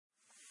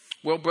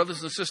Well,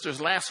 brothers and sisters,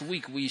 last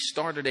week we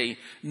started a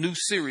new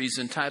series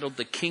entitled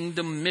The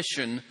Kingdom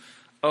Mission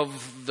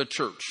of the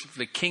Church.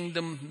 The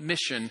Kingdom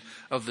Mission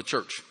of the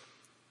Church.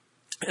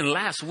 And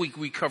last week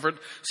we covered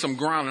some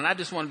ground, and I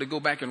just wanted to go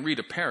back and read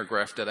a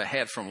paragraph that I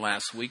had from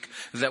last week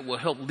that will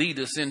help lead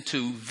us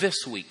into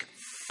this week.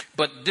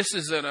 But this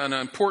is an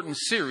important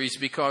series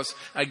because,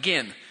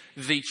 again,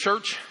 the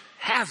church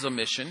has a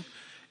mission,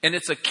 and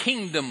it's a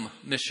kingdom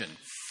mission.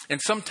 And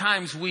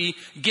sometimes we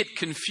get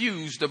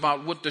confused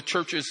about what the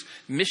church's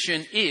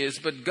mission is,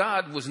 but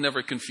God was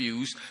never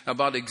confused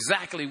about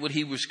exactly what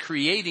he was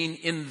creating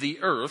in the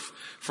earth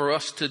for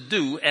us to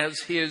do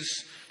as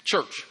his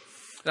church.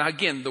 Now,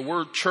 again, the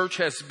word church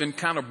has been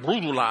kind of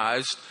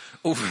brutalized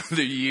over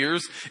the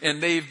years,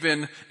 and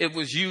it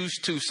was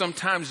used to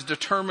sometimes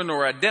determine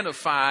or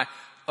identify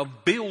a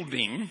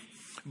building,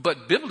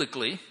 but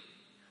biblically,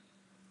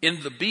 in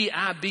the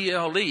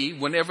Bible,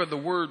 whenever the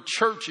word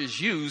church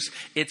is used,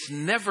 it's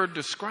never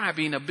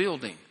describing a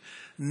building.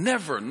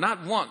 Never,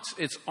 not once.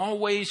 It's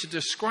always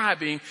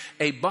describing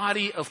a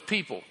body of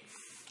people.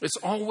 It's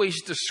always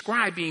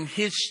describing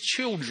his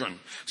children.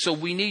 So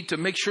we need to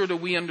make sure that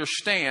we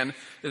understand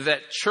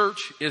that church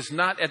is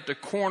not at the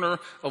corner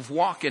of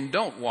walk and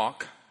don't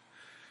walk.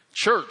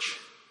 Church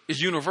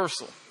is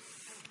universal.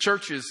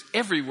 Church is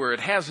everywhere. It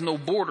has no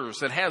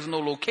borders. It has no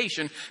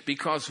location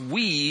because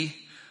we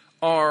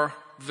are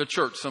the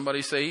church.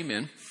 Somebody say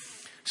amen.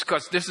 It's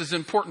because this is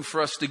important for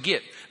us to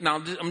get.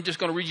 Now, I'm just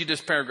going to read you this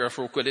paragraph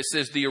real quick. It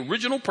says, the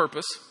original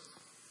purpose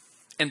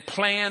and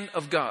plan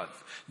of God.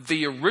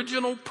 The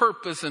original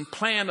purpose and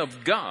plan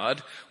of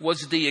God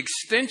was the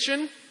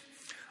extension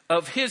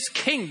of his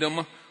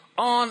kingdom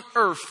on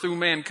earth through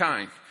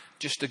mankind.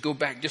 Just to go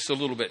back just a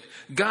little bit.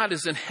 God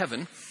is in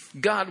heaven.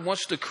 God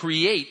wants to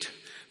create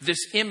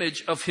this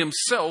image of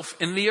himself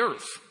in the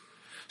earth.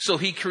 So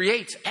he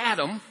creates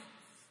Adam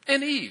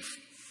and Eve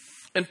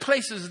and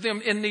places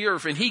them in the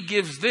earth, and he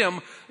gives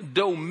them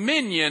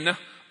dominion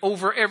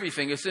over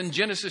everything. It's in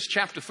Genesis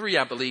chapter 3,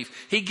 I believe.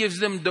 He gives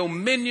them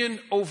dominion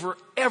over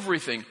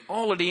everything,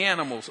 all of the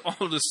animals, all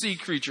of the sea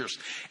creatures,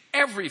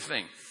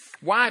 everything.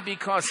 Why?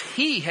 Because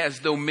he has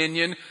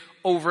dominion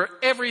over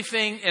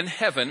everything in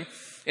heaven,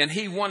 and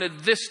he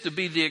wanted this to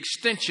be the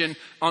extension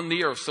on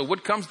the earth. So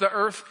what comes to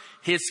earth?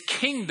 His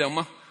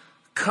kingdom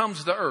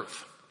comes to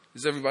earth.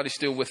 Is everybody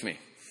still with me?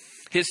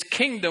 His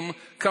kingdom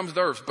comes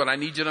to earth. But I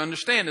need you to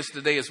understand this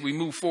today as we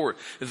move forward.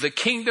 The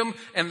kingdom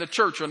and the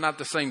church are not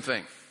the same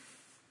thing.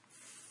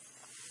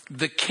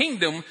 The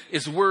kingdom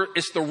is where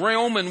it's the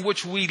realm in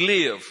which we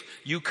live.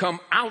 You come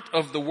out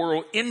of the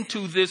world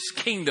into this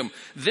kingdom.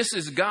 This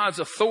is God's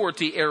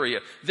authority area.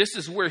 This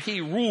is where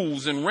he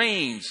rules and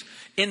reigns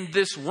in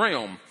this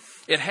realm.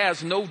 It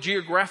has no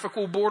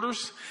geographical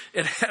borders.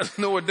 It has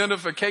no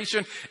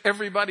identification.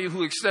 Everybody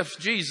who accepts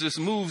Jesus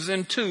moves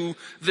into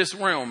this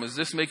realm. Is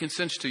this making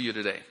sense to you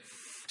today?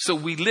 So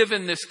we live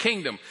in this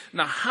kingdom.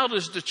 Now, how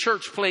does the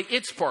church play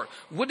its part?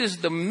 What is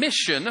the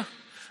mission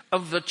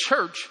of the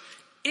church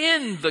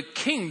in the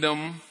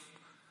kingdom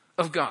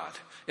of God?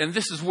 And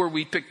this is where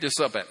we pick this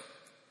up at.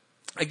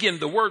 Again,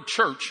 the word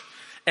church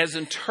as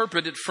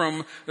interpreted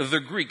from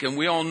the Greek. And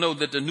we all know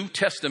that the New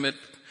Testament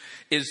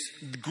is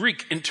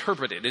Greek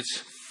interpreted.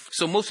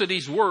 So most of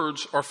these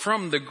words are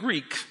from the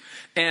Greek.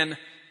 And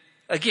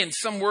again,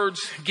 some words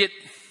get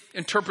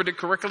interpreted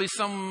correctly.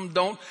 Some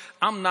don't.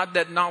 I'm not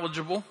that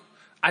knowledgeable.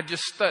 I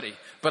just study.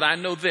 But I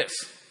know this.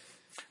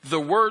 The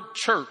word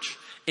church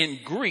in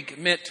Greek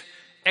meant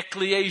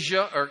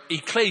ecclesia or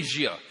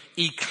ecclesia.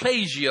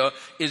 Ecclesia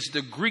is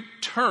the Greek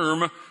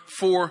term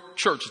for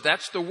church.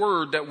 That's the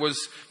word that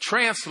was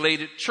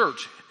translated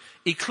church.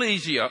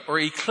 Ecclesia or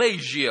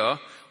ecclesia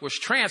was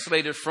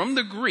translated from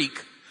the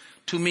Greek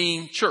to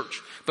mean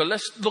church. But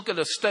let's look at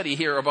a study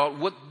here about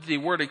what the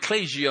word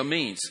ecclesia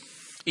means.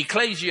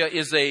 Ecclesia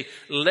is a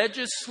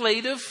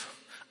legislative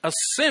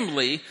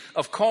assembly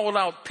of called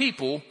out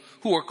people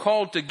who are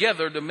called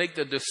together to make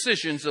the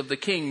decisions of the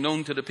king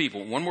known to the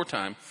people. One more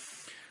time.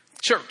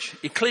 Church,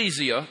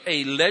 ecclesia,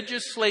 a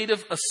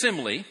legislative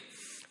assembly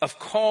of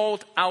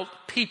called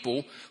out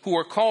people who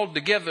are called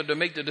together to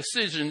make the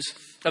decisions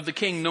of the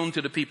king known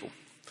to the people.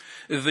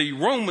 The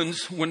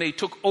Romans, when they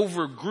took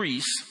over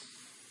Greece,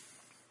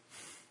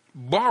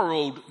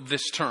 borrowed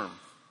this term.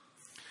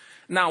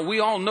 Now, we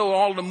all know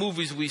all the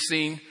movies we've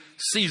seen.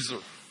 Caesar.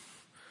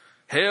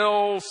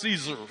 Hail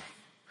Caesar.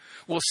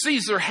 Well,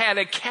 Caesar had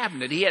a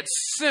cabinet. He had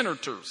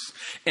senators.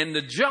 And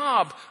the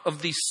job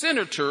of these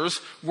senators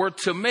were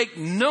to make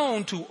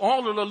known to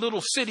all of the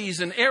little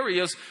cities and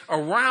areas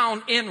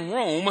around in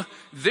Rome.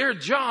 Their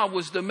job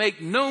was to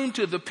make known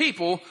to the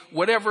people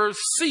whatever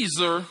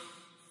Caesar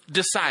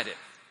decided.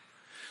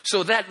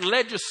 So that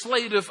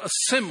legislative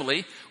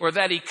assembly or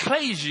that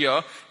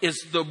ecclesia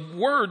is the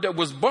word that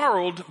was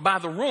borrowed by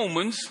the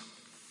Romans,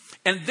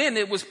 and then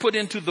it was put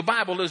into the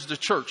Bible as the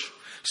church.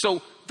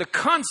 So the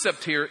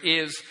concept here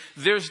is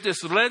there's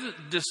this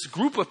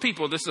group of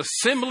people, this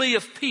assembly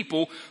of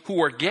people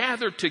who are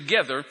gathered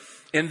together,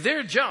 and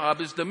their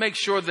job is to make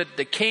sure that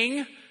the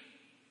king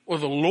or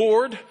the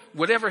Lord,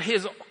 whatever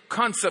his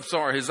concepts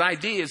are, his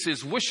ideas,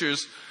 his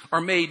wishes are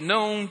made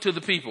known to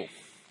the people.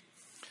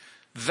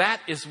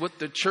 That is what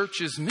the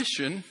church's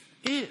mission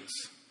is.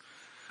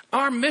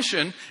 Our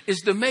mission is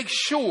to make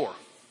sure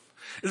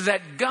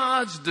that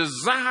God's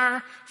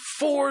desire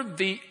for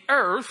the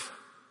earth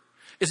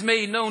is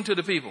made known to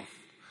the people.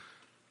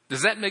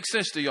 Does that make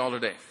sense to y'all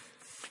today?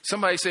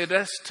 Somebody said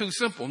that's too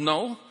simple.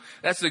 No,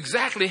 that's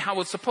exactly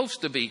how it's supposed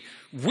to be.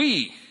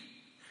 We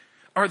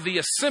are the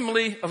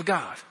assembly of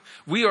God.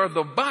 We are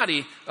the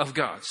body of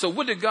God. So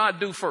what did God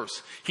do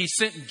first? He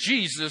sent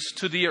Jesus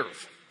to the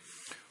earth.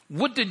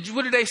 What did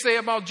they say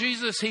about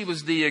Jesus? He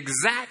was the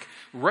exact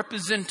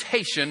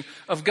representation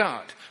of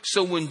God.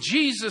 So when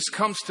Jesus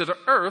comes to the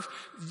earth,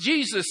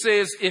 Jesus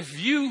says, if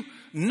you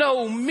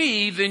know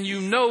me, then you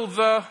know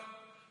the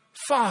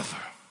Father.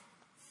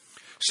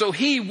 So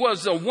he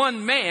was a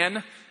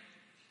one-man,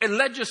 a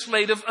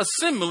legislative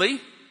assembly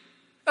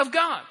of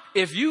God.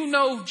 If you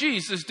know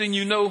Jesus, then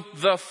you know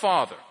the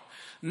Father.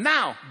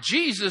 Now,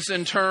 Jesus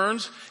in turn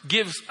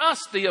gives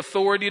us the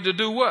authority to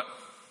do what?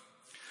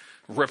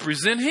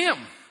 Represent him.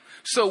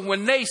 So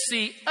when they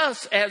see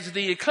us as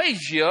the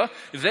ecclesia,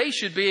 they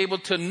should be able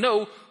to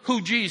know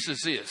who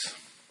Jesus is.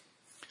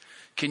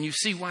 Can you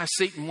see why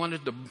Satan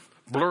wanted to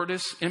blur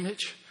this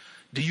image?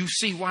 Do you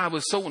see why it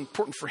was so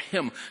important for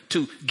him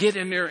to get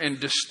in there and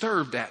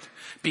disturb that?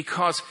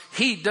 Because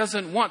he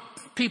doesn't want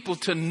people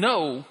to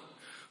know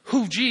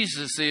who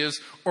Jesus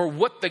is or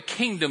what the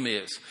kingdom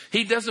is.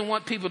 He doesn't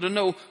want people to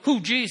know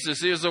who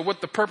Jesus is or what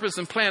the purpose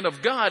and plan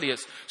of God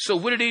is. So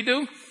what did he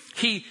do?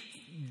 He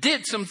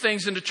did some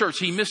things in the church.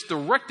 He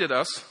misdirected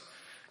us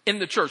in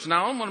the church.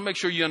 Now, I want to make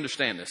sure you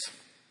understand this.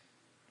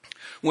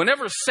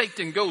 Whenever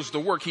Satan goes to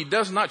work, he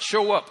does not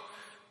show up,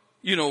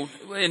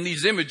 in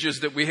these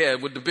images that we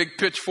had with the big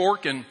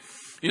pitchfork and,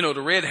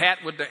 the red hat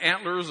with the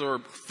antlers or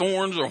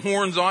thorns or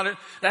horns on it.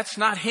 That's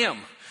not him.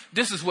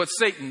 This is what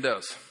Satan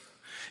does.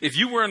 If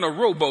you were in a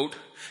rowboat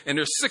and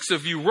there's 6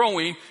 of you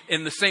rowing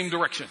in the same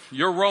direction,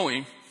 you're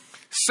rowing,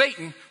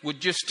 Satan would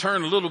just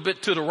turn a little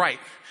bit to the right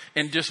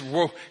and just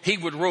row. He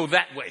would row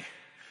that way,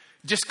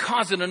 just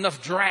causing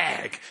enough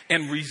drag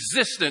and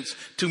resistance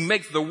to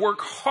make the work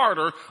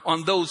harder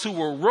on those who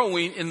were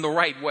rowing in the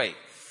right way.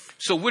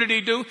 So what did he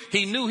do?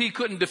 He knew he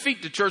couldn't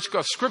defeat the church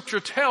because scripture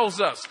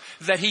tells us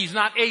that he's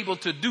not able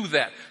to do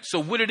that. So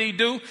what did he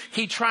do?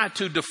 He tried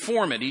to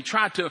deform it. He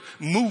tried to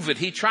move it.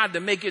 He tried to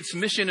make its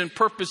mission and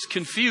purpose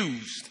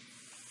confused.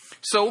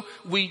 So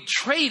we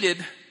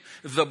traded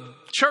the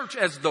church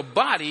as the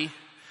body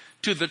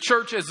to the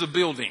church as a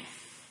building.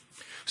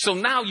 So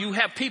now you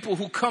have people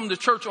who come to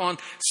church on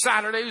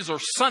Saturdays or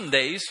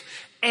Sundays,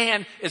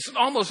 and it's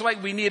almost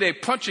like we need a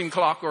punching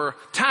clock or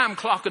time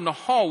clock in the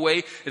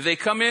hallway. They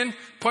come in,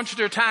 punch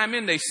their time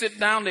in, they sit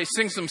down, they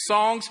sing some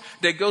songs,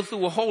 they go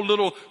through a whole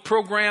little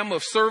program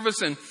of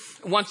service, and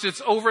once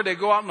it's over, they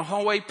go out in the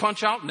hallway,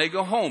 punch out, and they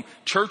go home.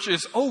 Church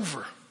is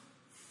over.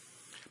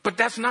 But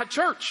that's not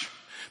church,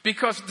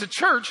 because the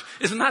church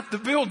is not the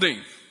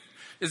building.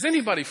 Is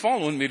anybody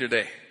following me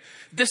today?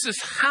 This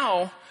is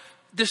how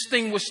this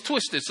thing was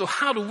twisted. So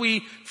how do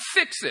we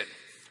fix it?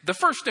 The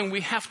first thing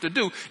we have to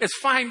do is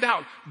find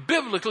out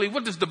biblically,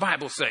 what does the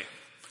Bible say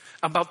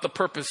about the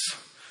purpose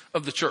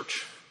of the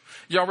church?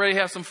 Y'all ready to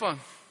have some fun?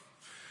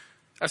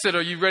 I said,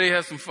 are you ready to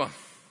have some fun?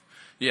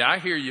 Yeah, I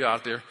hear you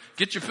out there.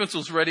 Get your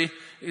pencils ready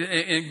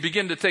and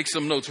begin to take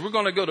some notes. We're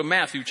going to go to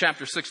Matthew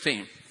chapter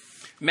 16.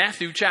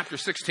 Matthew chapter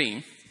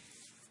 16.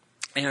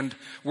 And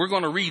we're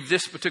going to read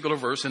this particular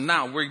verse. And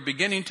now we're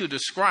beginning to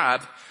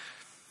describe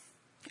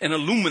and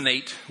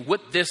illuminate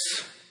what this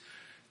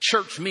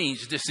church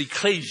means, this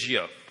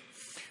ecclesia.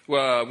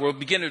 We'll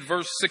begin at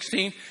verse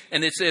 16,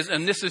 and it says,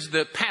 and this is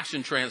the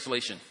Passion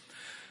Translation.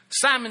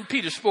 Simon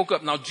Peter spoke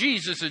up. Now,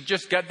 Jesus had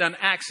just got done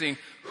asking,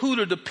 who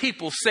do the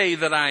people say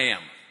that I am?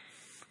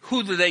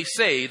 Who do they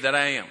say that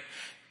I am?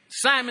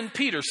 Simon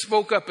Peter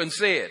spoke up and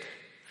said,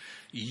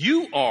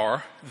 you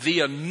are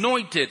the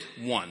anointed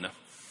one,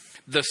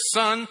 the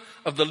Son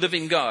of the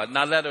living God.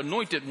 Now, that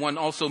anointed one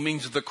also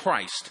means the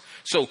Christ.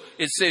 So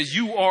it says,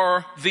 you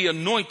are the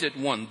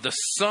anointed one, the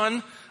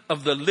Son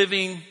of the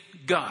living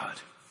God.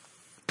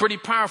 Pretty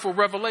powerful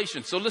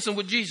revelation. So listen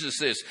what Jesus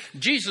says.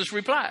 Jesus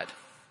replied,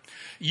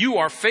 you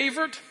are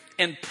favored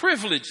and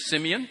privileged,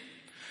 Simeon,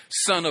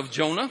 son of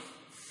Jonah,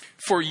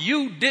 for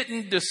you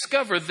didn't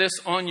discover this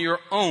on your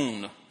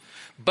own,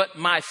 but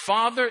my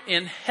Father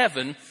in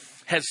heaven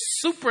has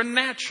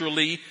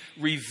supernaturally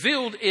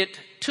revealed it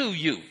to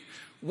you.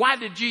 Why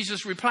did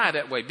Jesus reply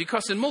that way?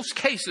 Because in most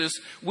cases,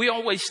 we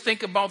always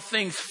think about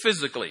things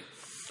physically.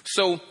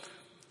 So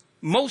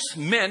most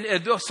men,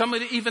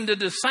 even the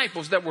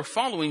disciples that were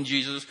following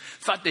Jesus,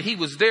 thought that he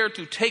was there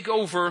to take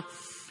over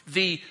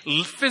the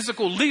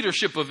physical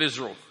leadership of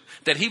Israel,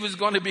 that he was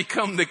going to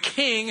become the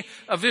king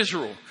of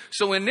Israel.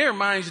 So in their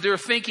minds, they're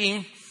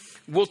thinking,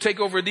 we'll take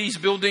over these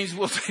buildings,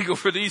 we'll take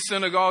over these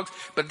synagogues.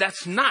 But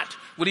that's not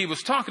what he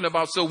was talking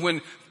about. So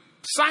when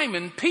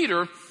Simon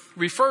Peter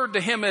referred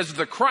to him as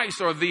the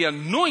Christ or the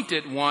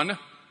anointed one,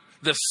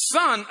 the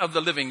Son of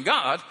the living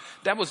God,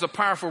 that was a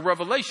powerful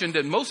revelation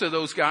that most of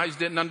those guys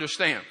didn't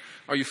understand.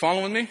 Are you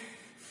following me?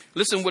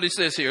 Listen what it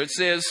says here. It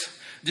says,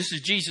 this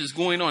is Jesus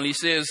going on. He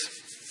says,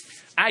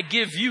 I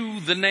give you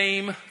the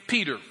name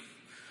Peter,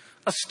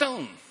 a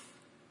stone.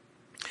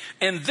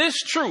 And this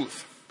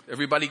truth,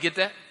 everybody get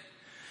that?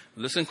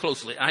 Listen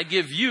closely. I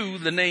give you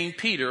the name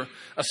Peter,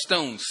 a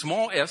stone,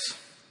 small s.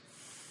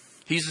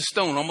 He's a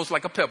stone, almost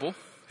like a pebble.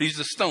 He's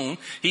a stone.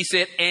 He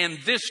said, and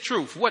this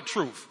truth, what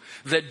truth?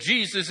 That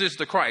Jesus is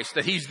the Christ,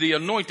 that he's the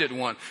anointed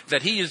one,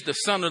 that he is the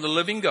Son of the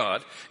living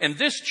God. And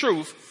this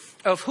truth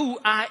of who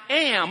I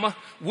am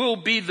will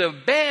be the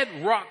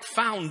bedrock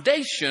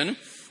foundation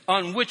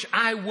on which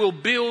I will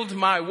build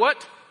my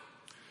what?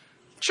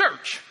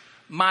 Church.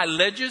 My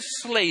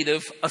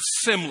legislative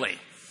assembly.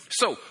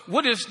 So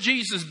what is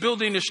Jesus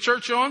building his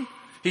church on?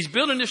 He's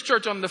building his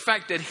church on the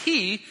fact that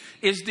he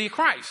is the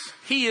Christ.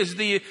 He is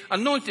the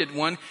anointed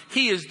one.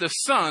 He is the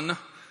Son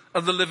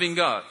of the living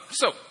God.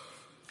 So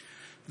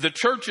the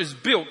church is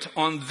built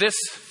on this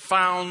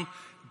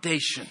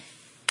foundation.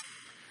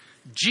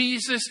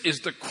 Jesus is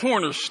the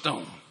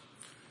cornerstone.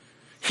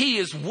 He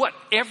is what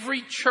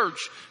every church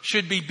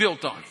should be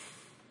built on.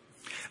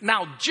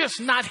 Now, just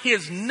not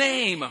his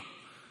name,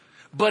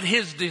 but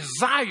his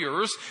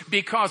desires,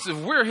 because if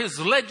we're his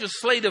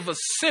legislative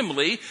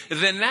assembly,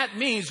 then that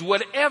means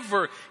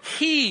whatever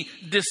he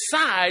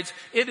decides,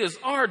 it is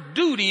our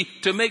duty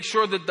to make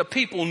sure that the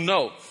people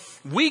know.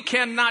 We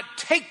cannot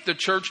take the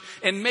church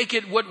and make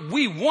it what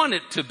we want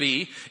it to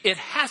be. It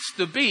has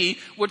to be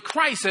what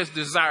Christ has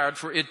desired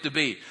for it to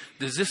be.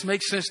 Does this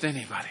make sense to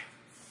anybody?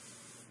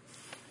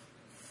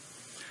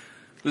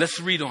 Let's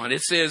read on.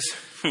 It says,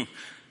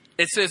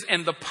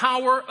 and the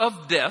power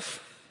of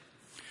death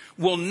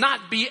will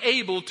not be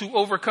able to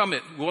overcome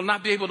it. Will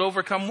not be able to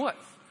overcome what?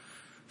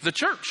 The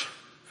church.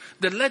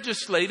 The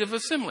legislative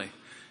assembly.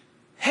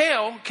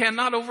 Hell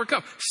cannot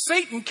overcome.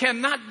 Satan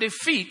cannot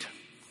defeat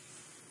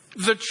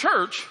the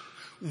church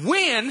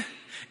when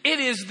it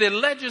is the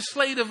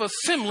legislative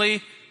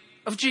assembly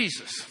of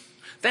Jesus.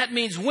 That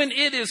means when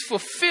it is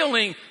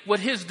fulfilling what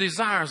his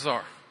desires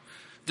are.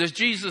 Does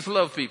Jesus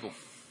love people?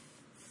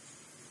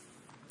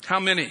 How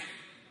many?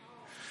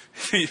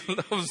 He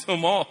loves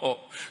them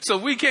all. So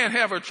we can't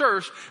have a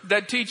church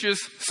that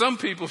teaches some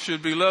people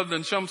should be loved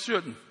and some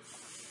shouldn't.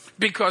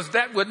 Because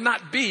that would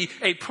not be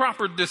a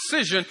proper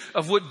decision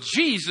of what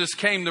Jesus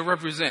came to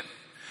represent.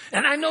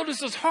 And I know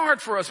this is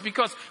hard for us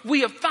because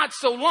we have thought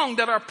so long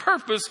that our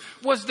purpose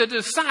was to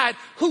decide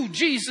who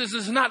Jesus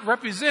is not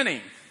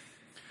representing.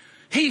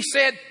 He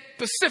said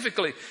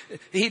specifically,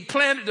 he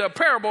planted a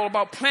parable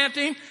about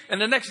planting,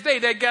 and the next day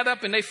they got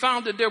up and they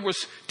found that there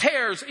was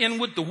tares in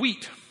with the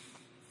wheat.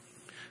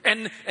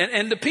 And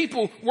the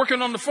people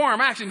working on the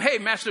farm asked him, hey,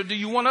 master, do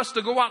you want us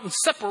to go out and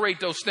separate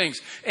those things?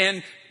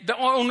 And the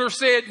owner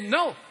said,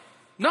 no,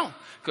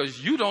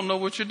 because you don't know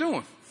what you're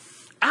doing.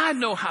 I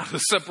know how to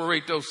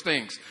separate those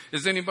things.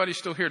 Is anybody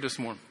still here this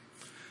morning?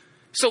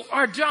 So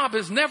our job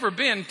has never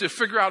been to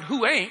figure out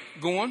who ain't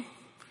going.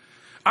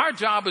 Our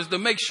job is to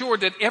make sure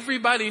that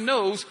everybody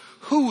knows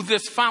who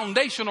this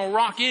foundational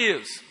rock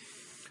is,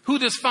 who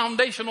this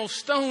foundational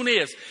stone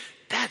is.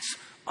 That's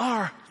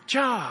our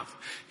job.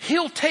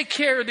 He'll take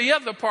care of the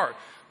other part.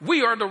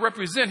 We are to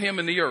represent him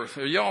in the earth.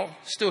 Are y'all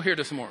still here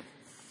this morning?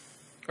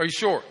 Are you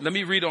sure? Let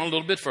me read on a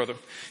little bit further.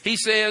 He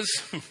says,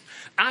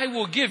 I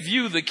will give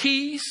you the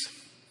keys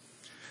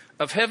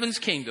of heaven's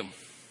kingdom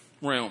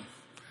realm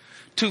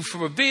to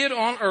forbid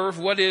on earth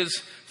what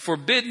is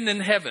forbidden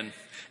in heaven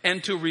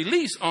and to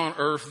release on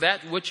earth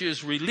that which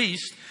is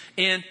released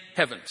in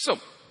heaven. So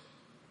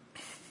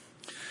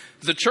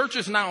the church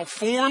is now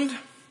formed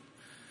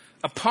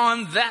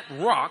upon that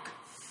rock,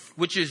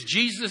 which is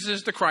Jesus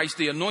is the Christ,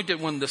 the anointed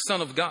one, the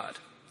Son of God.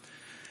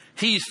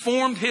 He's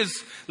formed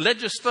his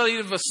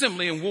legislative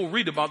assembly, and we'll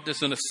read about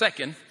this in a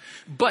second.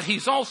 But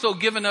he's also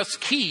given us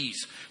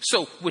keys.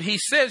 So what he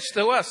says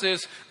to us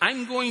is,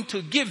 I'm going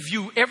to give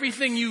you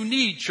everything you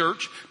need,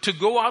 church, to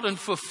go out and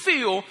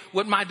fulfill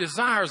what my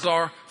desires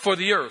are for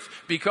the earth.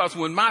 Because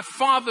when my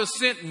Father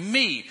sent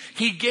me,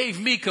 he gave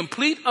me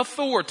complete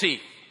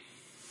authority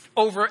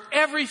over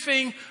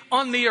everything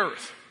on the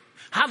earth.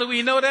 How do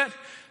we know that?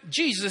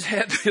 Jesus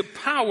had the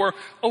power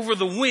over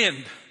the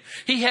wind.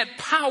 He had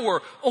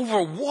power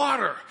over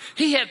water.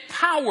 He had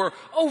power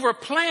over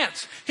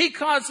plants. He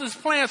causes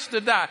plants to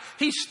die.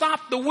 He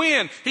stopped the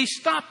wind. He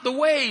stopped the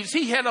waves.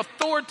 He had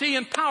authority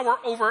and power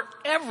over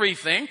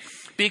everything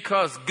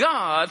because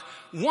God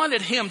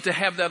wanted him to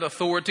have that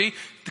authority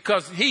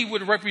because he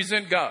would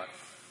represent God.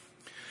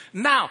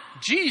 Now,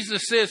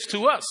 Jesus says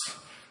to us,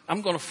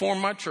 I'm going to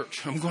form my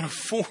church. I'm going to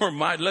form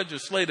my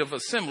legislative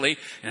assembly,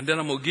 and then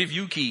I'm going to give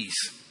you keys.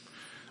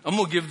 I'm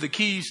going to give the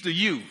keys to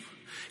you.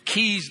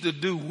 Keys to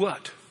do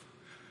what?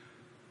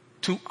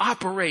 To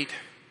operate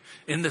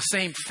in the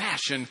same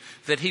fashion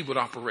that he would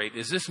operate.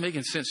 Is this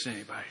making sense to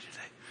anybody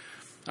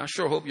today? I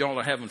sure hope y'all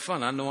are having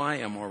fun. I know I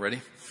am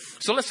already.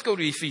 So let's go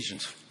to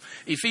Ephesians.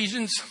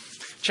 Ephesians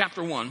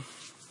chapter 1.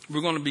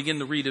 We're going to begin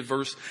to read at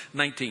verse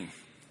 19.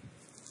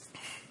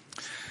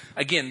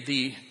 Again,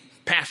 the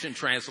Passion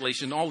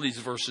Translation. All these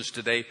verses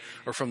today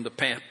are from the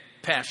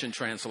Passion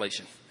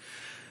Translation.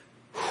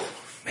 Whew,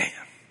 man,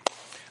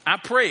 I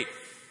pray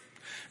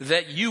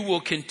that you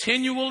will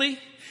continually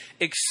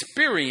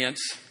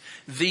experience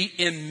the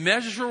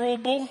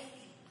immeasurable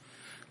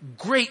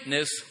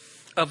greatness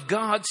of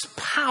God's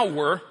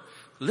power,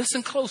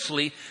 listen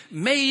closely,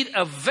 made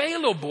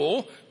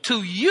available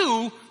to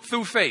you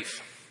through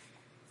faith.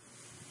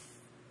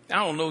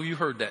 I don't know if you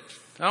heard that.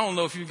 I don't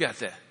know if you got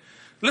that.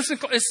 Listen,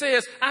 it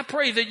says, I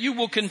pray that you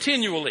will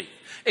continually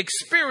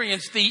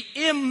experience the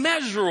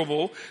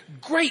immeasurable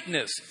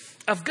greatness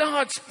of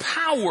God's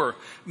power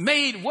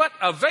made what?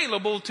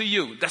 Available to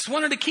you. That's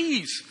one of the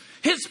keys.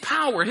 His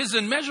power, his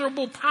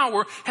immeasurable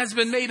power has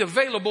been made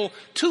available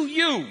to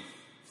you.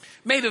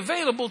 Made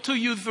available to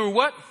you through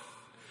what?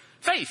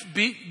 Faith,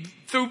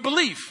 through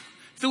belief,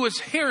 through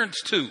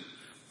adherence to.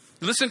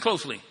 Listen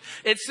closely.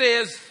 It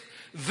says,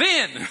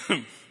 then,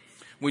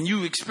 when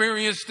you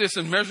experience this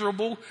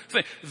immeasurable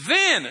thing,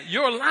 then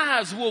your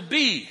lives will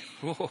be,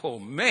 oh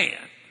man,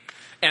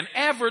 an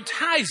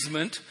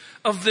advertisement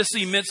of this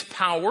immense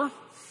power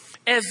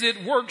as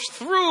it works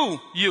through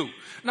you.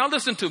 Now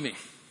listen to me.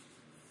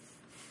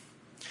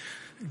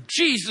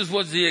 Jesus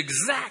was the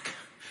exact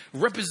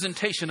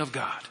representation of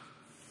God.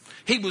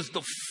 He was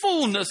the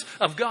fullness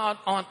of God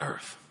on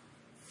earth.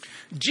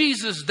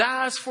 Jesus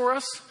dies for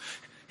us.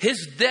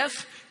 His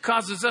death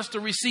causes us to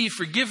receive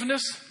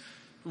forgiveness,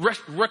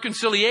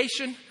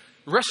 reconciliation,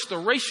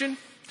 restoration.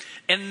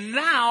 And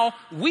now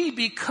we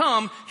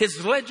become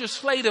his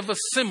legislative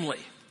assembly.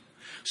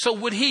 So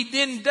what he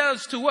then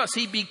does to us,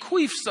 he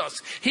bequeaths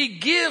us. He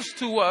gives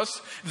to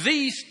us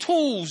these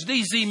tools,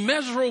 these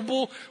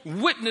immeasurable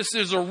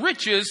witnesses or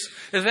riches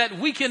that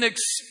we can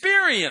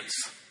experience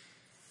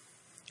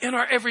in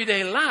our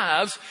everyday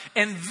lives.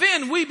 And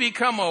then we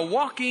become a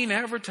walking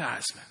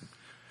advertisement.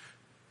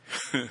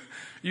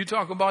 You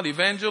talk about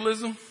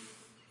evangelism.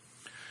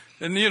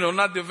 And,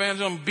 not the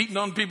evangelism beating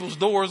on people's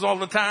doors all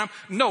the time.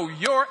 No,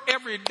 your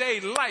everyday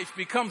life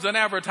becomes an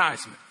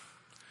advertisement.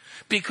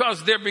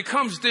 Because there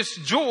becomes this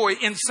joy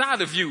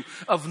inside of you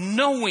of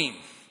knowing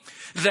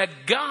that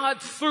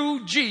God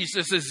through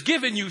Jesus has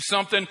given you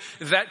something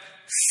that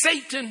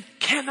Satan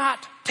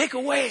cannot take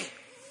away.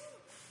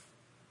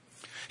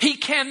 He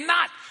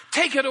cannot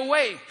take it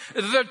away.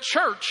 The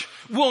church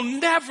will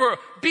never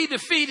be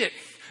defeated.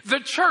 The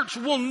church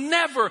will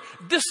never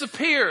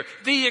disappear.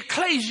 The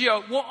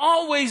ecclesia will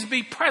always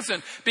be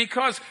present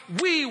because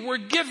we were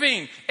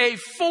giving a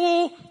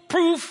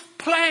foolproof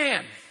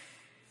plan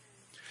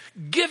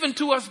given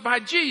to us by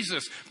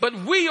Jesus. But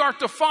we are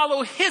to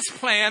follow his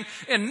plan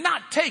and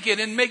not take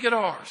it and make it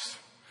ours.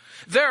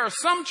 There are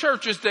some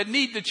churches that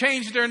need to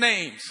change their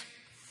names.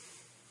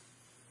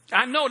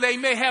 I know they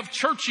may have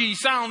churchy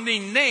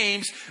sounding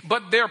names,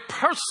 but they're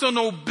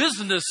personal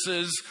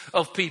businesses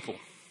of people.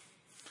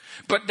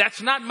 But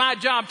that's not my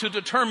job to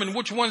determine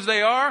which ones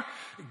they are.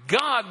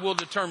 God will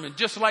determine,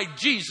 just like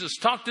Jesus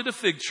talked to the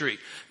fig tree.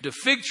 The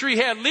fig tree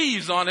had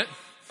leaves on it,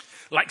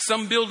 like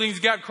some buildings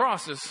got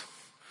crosses.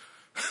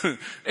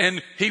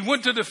 And he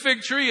went to the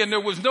fig tree and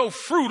there was no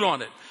fruit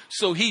on it.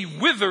 So he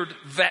withered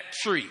that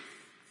tree.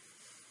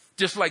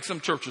 Just like some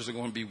churches are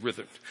going to be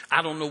withered.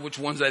 I don't know which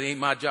ones. That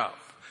ain't my job.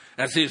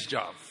 That's his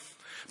job.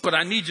 But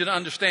I need you to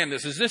understand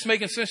this. Is this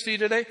making sense to you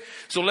today?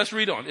 So let's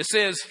read on. It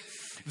says,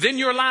 then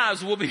your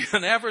lives will be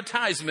an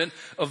advertisement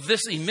of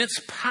this immense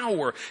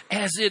power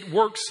as it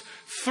works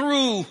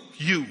through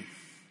you.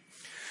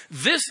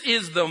 This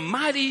is the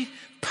mighty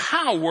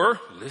power,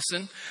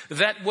 listen,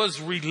 that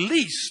was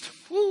released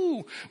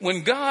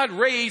when God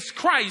raised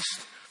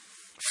Christ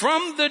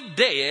from the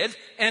dead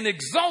and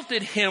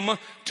exalted him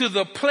to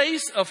the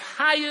place of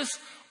highest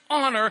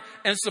honor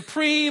and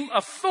supreme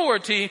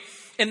authority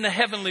in the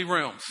heavenly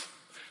realms.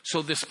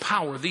 So this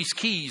power, these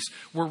keys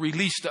were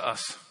released to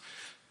us.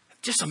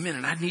 Just a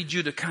minute, I need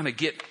you to kind of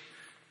get,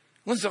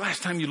 when's the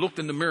last time you looked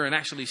in the mirror and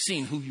actually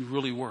seen who you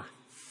really were?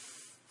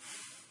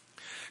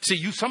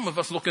 See, some of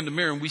us look in the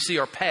mirror and we see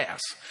our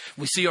past.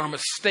 We see our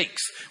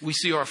mistakes. We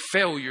see our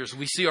failures.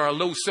 We see our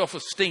low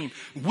self-esteem.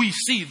 We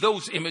see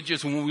those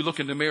images when we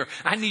look in the mirror.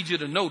 I need you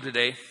to know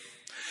today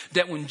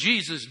that when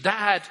Jesus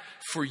died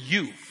for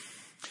you,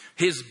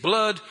 his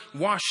blood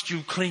washed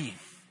you clean.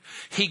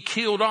 He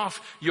killed off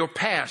your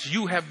past.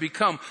 You have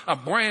become a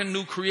brand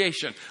new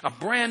creation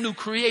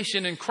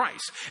in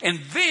Christ. And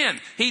then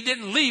he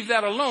didn't leave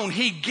that alone.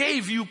 He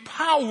gave you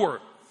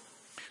power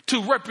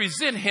to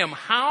represent him.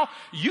 How?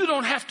 You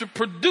don't have to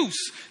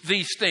produce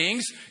these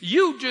things.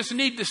 You just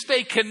need to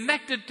stay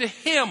connected to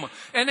him.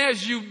 And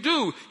as you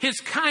do, his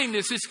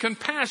kindness, his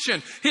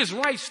compassion, his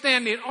right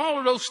standing, all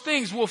of those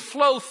things will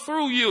flow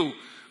through you.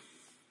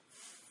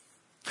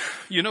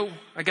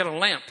 I got a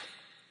lamp.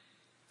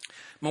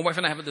 My wife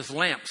and I have this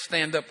lamp,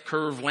 stand-up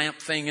curved lamp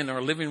thing in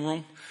our living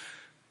room.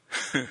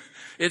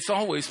 It's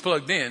always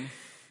plugged in,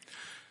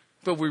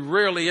 but we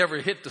rarely ever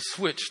hit the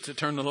switch to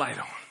turn the light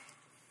on.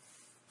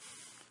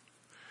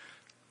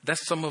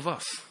 That's some of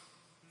us.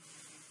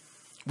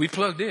 We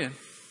plugged in,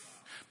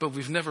 but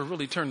we've never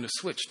really turned the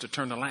switch to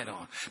turn the light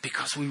on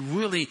because we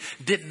really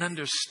didn't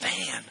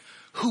understand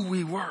who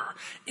we were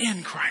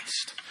in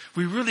Christ.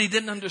 We really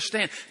didn't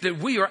understand that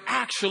we are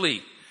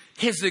actually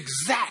his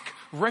exact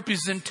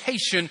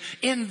representation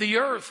in the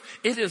earth.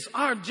 It is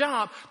our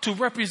job to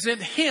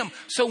represent him.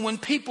 So when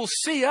people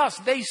see us,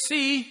 they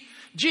see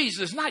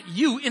Jesus, not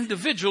you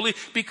individually,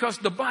 because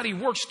the body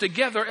works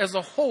together as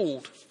a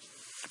whole.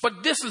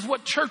 But this is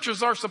what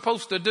churches are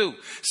supposed to do.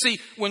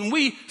 See, when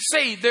we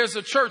say there's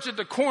a church at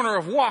the corner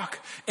of walk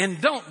and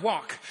don't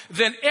walk,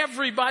 then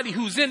everybody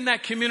who's in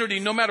that community,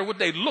 no matter what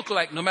they look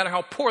like, no matter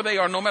how poor they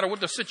are, no matter what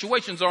their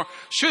situations are,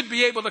 should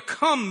be able to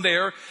come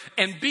there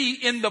and be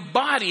in the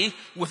body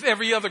with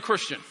every other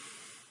Christian.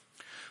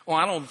 Oh,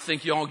 I don't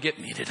think y'all get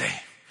me today.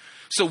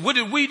 So what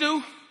did we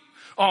do?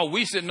 Oh,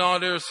 we said, no,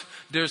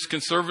 there's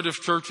conservative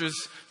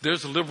churches,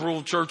 there's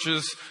liberal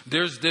churches,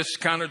 there's this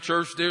kind of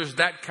church, there's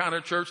that kind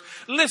of church.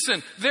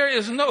 Listen, there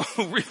is no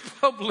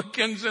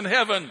Republicans in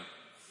heaven.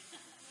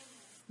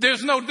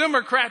 There's no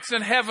Democrats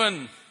in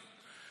heaven.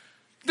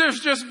 There's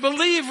just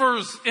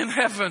believers in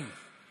heaven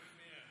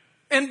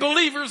and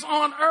believers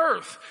on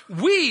earth.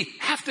 We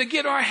have to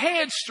get our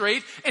heads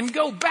straight and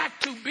go back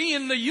to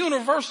being the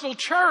universal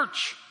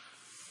church,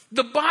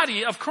 the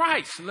body of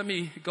Christ. Let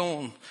me go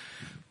on.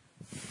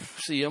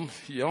 See him,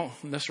 y'all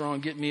mess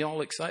around, get me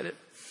all excited.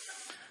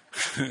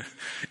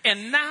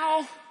 And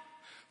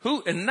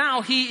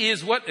now he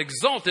is what?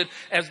 Exalted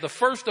as the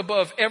first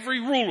above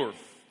every ruler.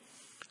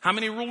 How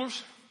many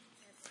rulers?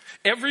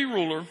 Every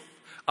ruler,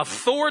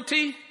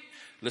 authority,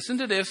 listen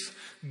to this,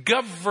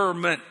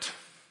 government,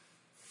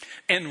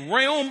 and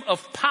realm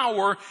of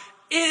power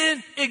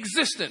in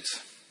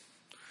existence.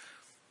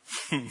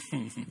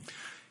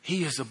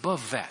 He is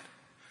above that.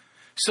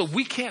 So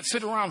we can't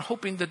sit around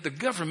hoping that the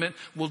government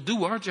will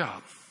do our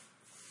job.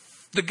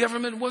 The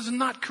government was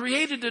not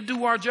created to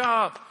do our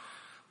job.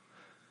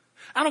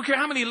 I don't care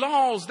how many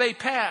laws they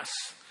pass.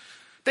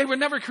 They were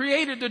never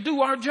created to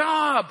do our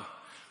job.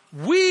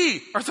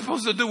 We are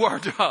supposed to do our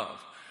job.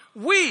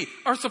 We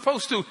are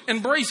supposed to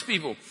embrace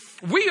people.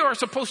 We are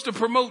supposed to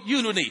promote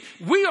unity.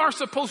 We are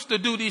supposed to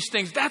do these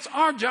things. That's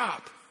our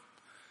job.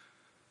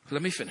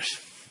 Let me finish.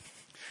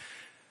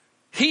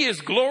 He is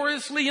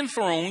gloriously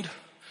enthroned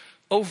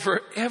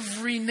over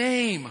every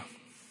name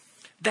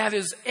that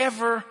is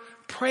ever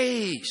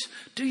praised.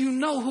 Do you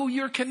know who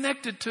you're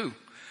connected to?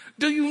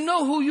 Do you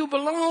know who you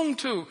belong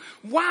to?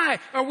 Why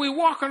are we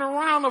walking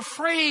around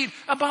afraid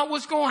about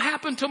what's going to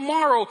happen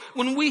tomorrow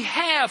when we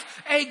have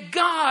a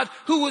God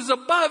who is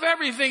above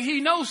everything? He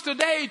knows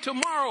today,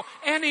 tomorrow,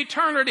 and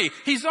eternity.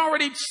 He's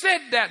already said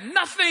that.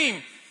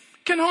 Nothing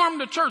can harm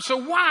the church. So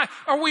why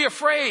are we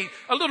afraid?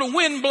 A little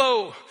wind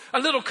blow, a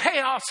little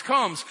chaos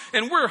comes,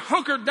 and we're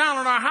hunkered down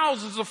in our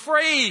houses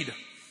afraid.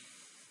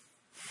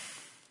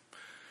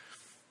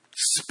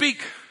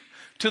 Speak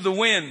to the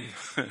wind.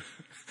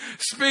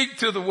 Speak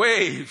to the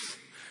waves.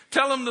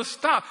 Tell them to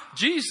stop.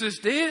 Jesus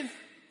did.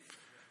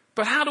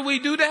 But how do we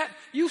do that?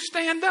 You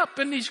stand up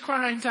in these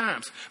crying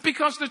times.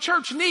 Because the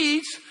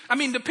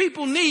the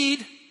people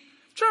need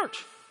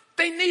church.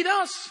 They need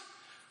us.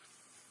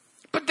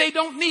 But they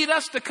don't need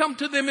us to come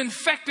to them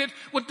infected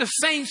with the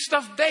same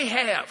stuff they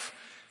have.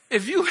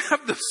 If you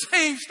have the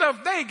same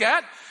stuff they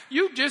got,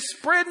 you just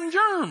spreading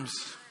germs.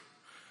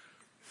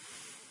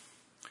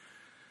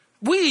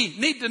 We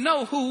need to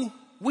know who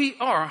we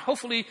are.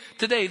 Hopefully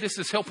today this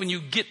is helping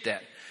you get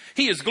that.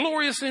 He is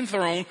glorious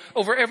enthroned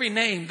over every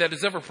name that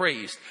is ever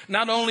praised.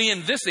 Not only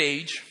in this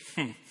age,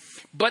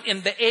 but in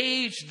the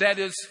age that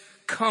is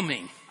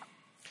coming.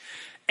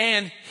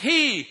 And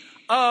he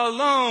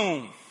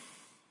alone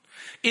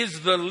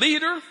is the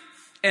leader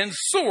and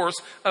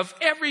source of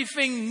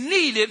everything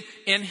needed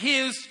in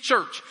his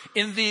church,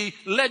 in the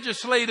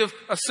legislative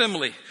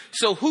assembly.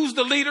 So who's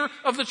the leader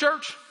of the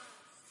church?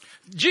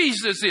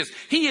 Jesus is.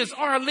 He is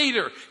our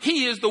leader.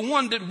 He is the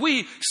one that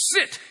we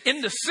sit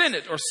in the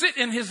Senate or sit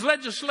in his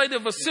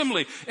legislative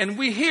assembly and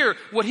we hear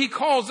what he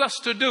calls us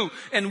to do.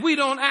 And we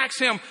don't ask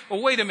him,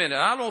 well, wait a minute,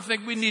 I don't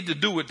think we need to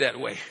do it that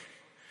way.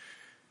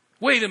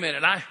 Wait a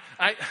minute,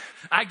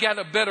 I got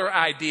a better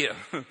idea.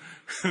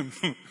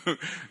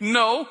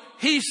 No,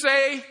 he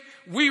say,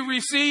 we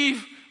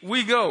receive,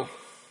 we go.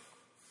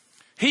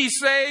 He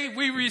say,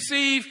 we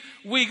receive,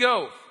 we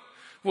go.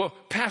 Well,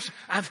 Pastor,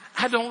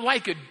 I don't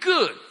like it.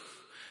 Good.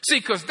 See,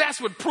 because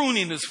that's what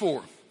pruning is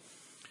for.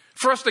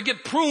 For us to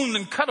get pruned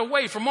and cut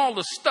away from all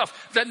the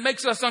stuff that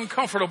makes us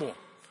uncomfortable.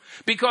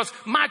 Because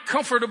my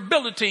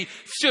comfortability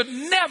should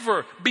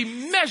never be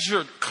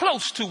measured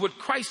close to what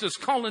Christ is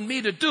calling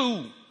me to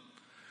do.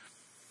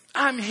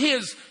 I'm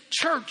his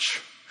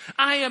church.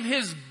 I am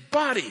his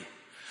body.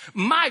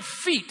 My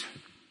feet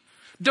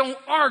don't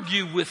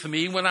argue with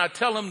me when I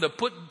tell them to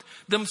put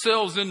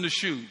themselves in the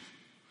shoe.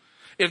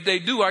 If they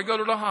do, I go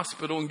to the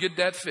hospital and get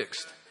that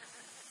fixed.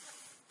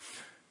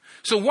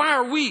 So why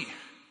are we?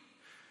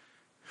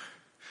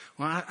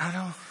 Well,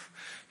 I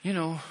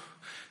don't,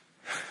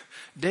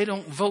 they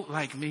don't vote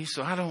like me,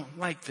 so I don't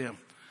like them.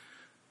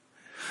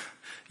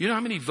 You know how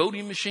many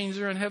voting machines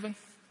are in heaven?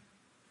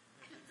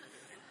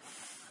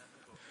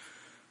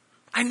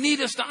 I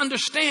need us to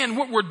understand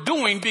what we're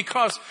doing,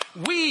 because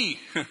we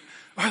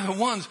are the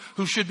ones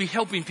who should be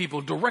helping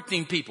people,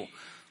 directing people.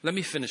 Let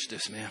me finish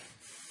this, man.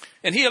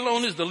 And he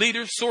alone is the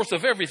leader, source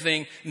of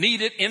everything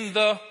needed in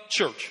the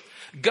church.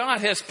 God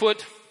has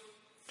put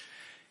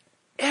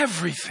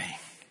everything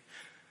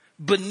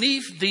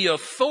beneath the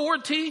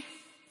authority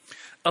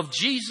of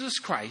Jesus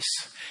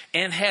Christ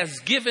and has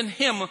given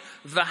him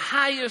the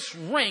highest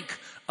rank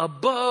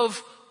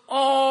above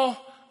all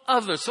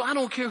others. So I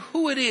don't care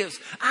who it is.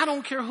 I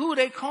don't care who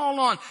they call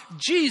on.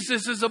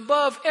 Jesus is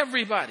above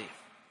everybody.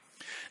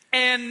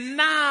 And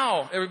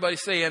now, everybody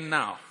say, and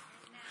now.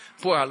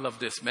 Boy, I love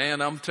this, man.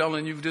 I'm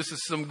telling you, this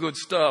is some good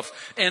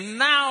stuff. And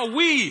now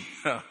we,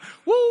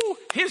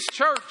 his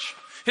church,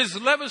 his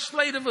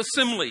legislative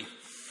assembly,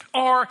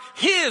 are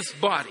his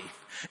body,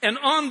 and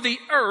on the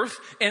earth,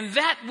 and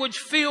that which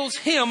fills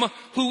him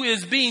who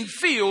is being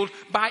filled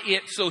by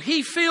it. So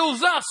he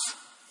fills us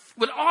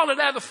with all of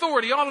that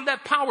authority, all of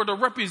that power to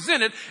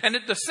represent it. And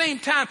at the same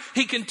time,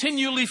 he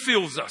continually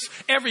fills us.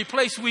 Every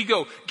place we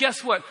go,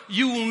 guess what?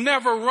 You will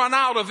never run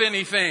out of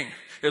anything.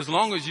 As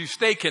long as you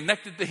stay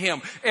connected to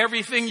him,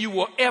 everything you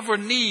will ever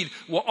need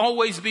will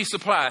always be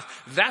supplied.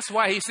 That's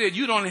why he said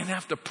you don't even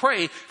have to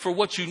pray for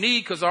what you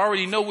need, because I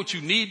already know what you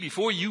need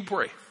before you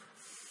pray.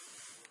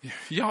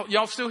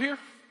 Y'all still here?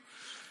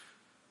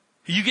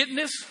 You getting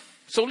this?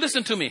 So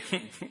listen to me.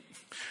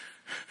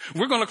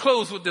 We're going to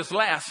close with this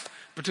last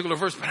particular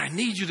verse, but I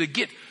need you to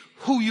get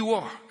who you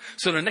are.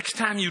 So the next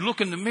time you look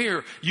in the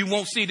mirror, you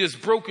won't see this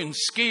broken,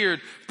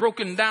 scared,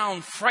 broken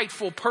down,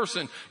 frightful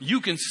person.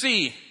 You can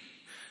see,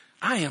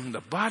 I am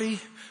the body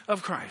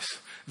of Christ.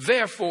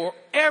 Therefore,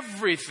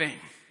 everything,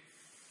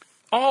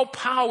 all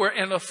power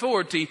and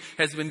authority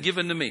has been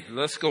given to me.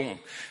 Let's go on.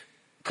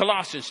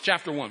 Colossians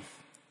chapter 1.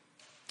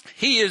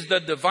 He is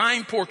the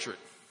divine portrait,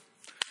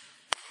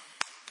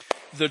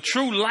 the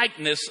true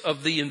likeness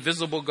of the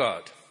invisible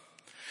God,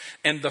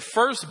 and the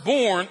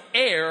firstborn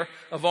heir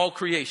of all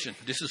creation.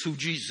 This is who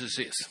Jesus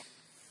is.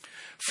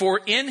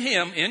 For in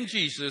him, in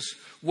Jesus,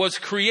 was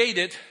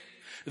created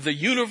the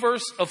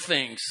universe of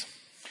things,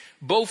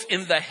 both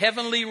in the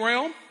heavenly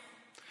realm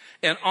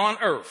and on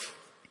earth.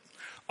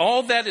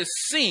 All that is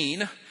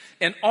seen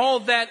and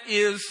all that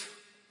is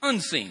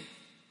unseen.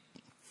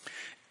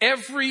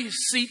 Every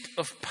seat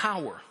of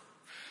power,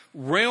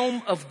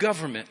 realm of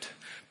government,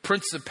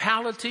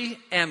 principality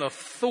and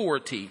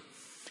authority,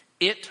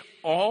 it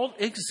all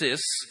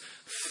exists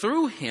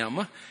through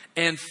him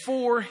and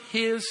for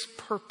his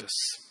purpose.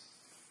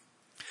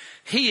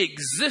 He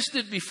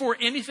existed before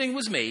anything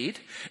was made,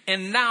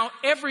 and now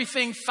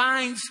everything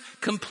finds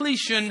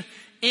completion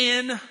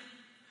in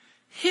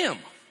him.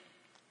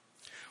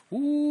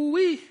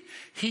 Ooh-wee.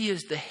 He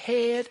is the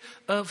head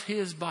of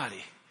his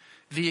body,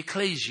 the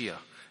ecclesia,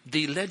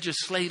 the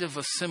legislative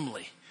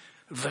assembly,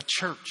 the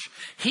church.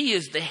 He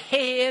is the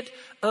head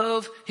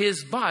of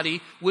his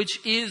body,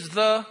 which is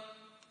the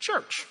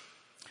church.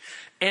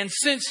 And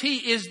since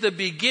he is the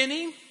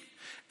beginning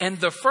and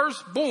the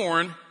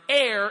firstborn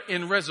heir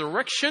in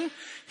resurrection,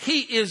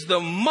 he is the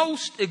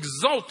most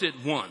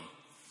exalted one,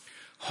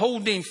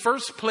 holding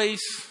first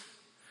place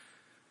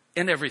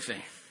in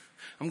everything.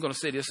 I'm going to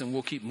say this and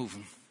we'll keep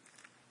moving.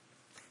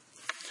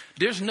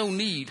 There's no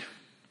need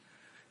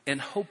in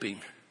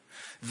hoping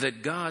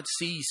that God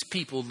sees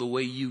people the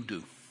way you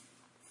do.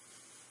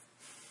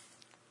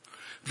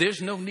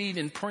 There's no need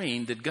in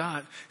praying that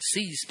God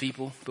sees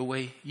people the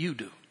way you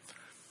do.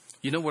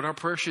 You know what our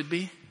prayer should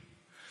be?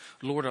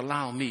 Lord,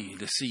 allow me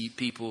to see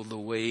people the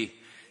way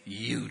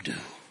you do.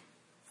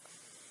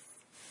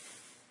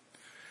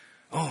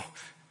 Oh,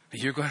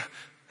 you're going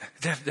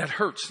to, that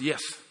hurts.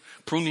 Yes,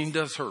 pruning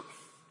does hurt.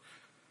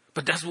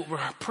 But that's what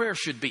our prayer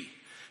should be.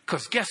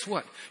 Because guess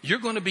what? You're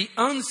going to be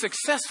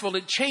unsuccessful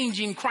at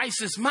changing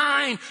Christ's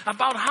mind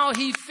about how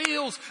he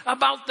feels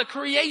about the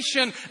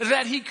creation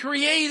that he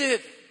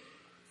created.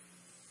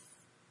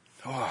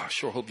 Oh, I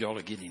sure hope y'all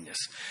are getting this.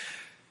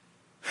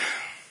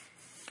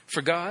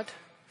 For God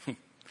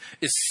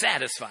is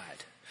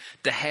satisfied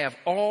to have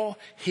all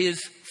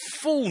his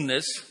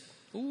fullness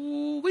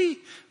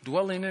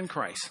dwelling in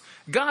Christ.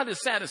 God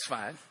is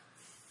satisfied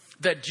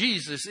that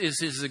Jesus is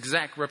his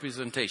exact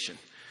representation,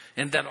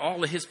 and that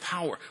all of his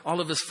power,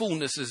 all of his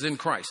fullness is in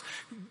Christ.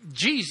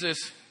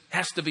 Jesus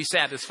has to be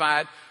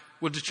satisfied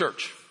with the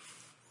church.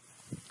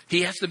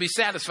 He has to be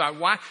satisfied.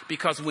 Why?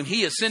 Because when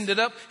he ascended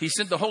up, he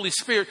sent the Holy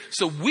Spirit,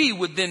 so we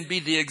would then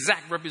be the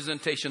exact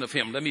representation of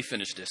him. Let me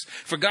finish this.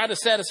 For God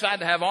is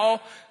satisfied to have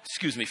all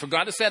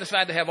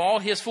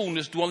his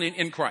fullness dwelling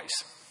in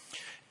Christ.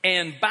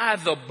 And by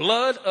the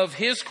blood of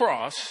his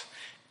cross,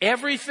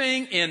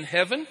 everything in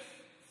heaven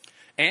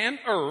and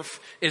earth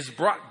is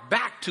brought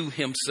back to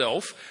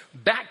himself,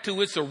 back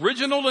to its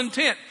original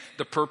intent,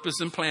 the purpose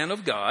and plan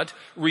of God,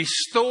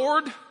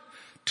 restored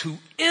to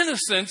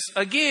innocence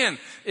again.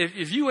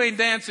 If you ain't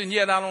dancing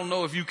yet, I don't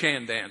know if you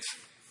can dance.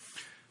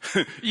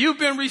 You've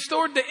been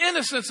restored to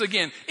innocence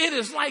again. It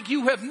is like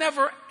you have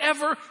never,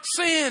 ever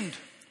sinned.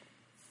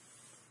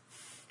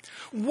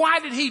 Why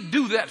did he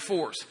do that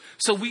for us?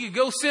 So we could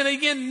go sin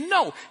again?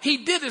 No, he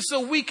did it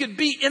so we could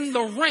be in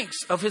the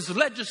ranks of his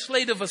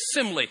legislative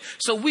assembly,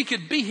 so we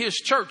could be his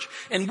church,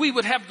 and we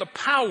would have the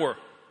power,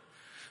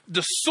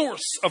 the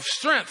source of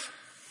strength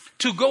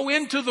to go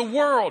into the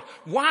world.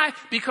 Why?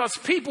 Because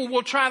people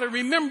will try to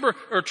remember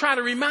or try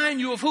to remind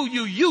you of who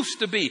you used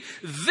to be.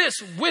 This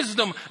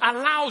wisdom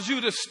allows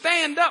you to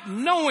stand up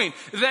knowing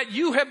that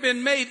you have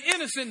been made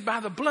innocent by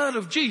the blood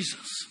of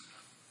Jesus.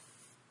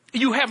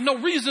 You have no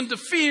reason to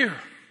fear,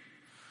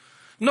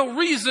 no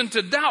reason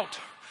to doubt,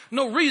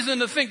 no reason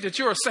to think that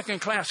you're a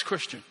second-class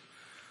Christian.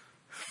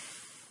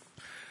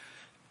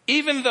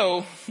 Even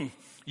though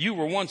you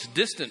were once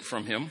distant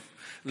from him,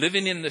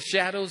 living in the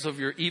shadows of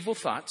your evil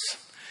thoughts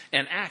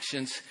and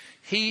actions,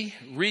 he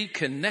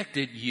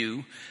reconnected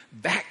you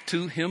back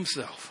to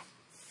himself.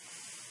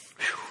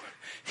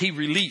 He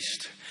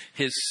released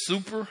his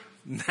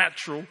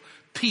supernatural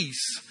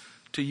peace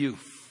to you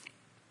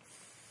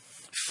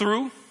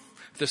through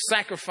the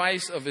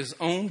sacrifice of his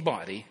own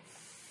body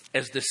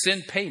as the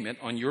sin payment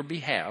on your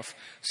behalf,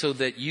 so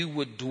that you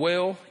would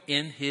dwell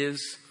in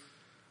his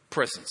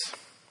presence.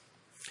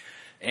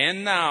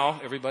 And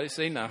now, everybody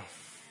say now.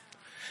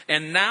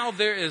 And now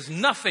there is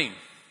nothing,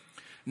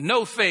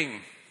 no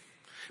thing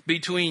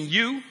between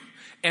you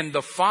and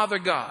the Father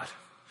God.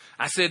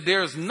 I said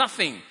there is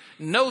nothing,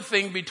 no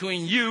thing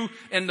between you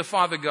and the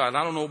Father God.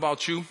 I don't know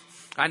about you.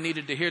 I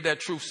needed to hear that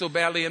truth so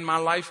badly in my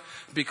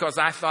life because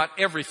I thought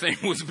everything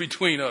was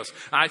between us.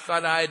 I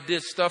thought I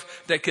did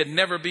stuff that could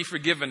never be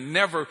forgiven,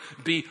 never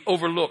be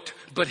overlooked.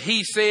 But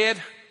he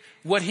said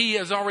what he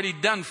has already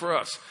done for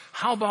us.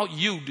 How about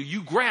you? Do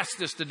you grasp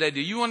this today?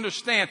 Do you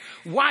understand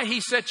why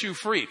he set you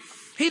free?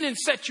 He didn't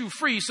set you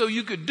free so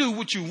you could do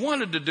what you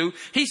wanted to do.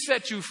 He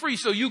set you free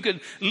so you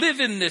could live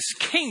in this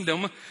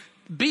kingdom,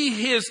 be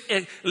his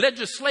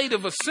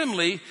legislative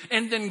assembly,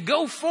 and then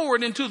go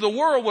forward into the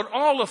world with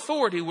all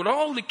authority, with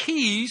all the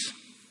keys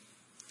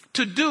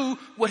to do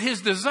what his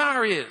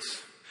desire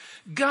is.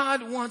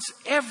 God wants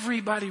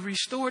everybody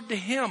restored to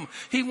him.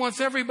 He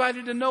wants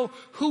everybody to know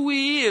who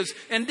he is.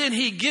 And then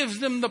he gives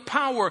them the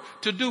power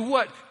to do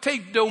what?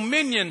 Take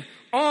dominion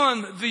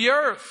on the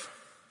earth.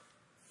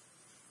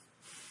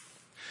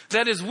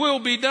 That his will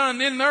be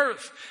done in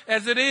earth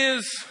as it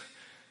is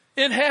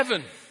in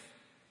heaven.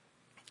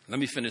 Let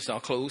me finish, I'll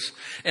close.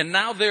 And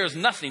now there is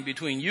nothing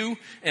between you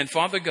and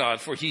Father God,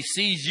 for he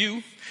sees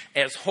you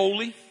as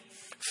holy,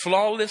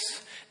 flawless,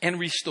 and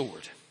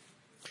restored.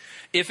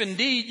 If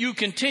indeed you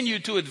continue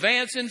to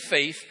advance in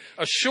faith,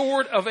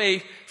 assured of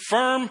a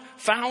firm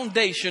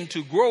foundation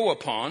to grow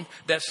upon,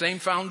 that same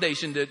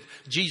foundation that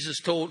Jesus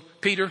told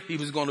Peter he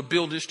was going to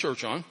build his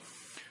church on,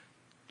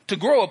 to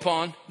grow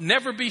upon,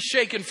 never be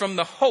shaken from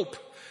the hope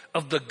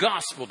of the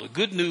gospel, the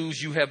good news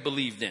you have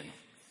believed in.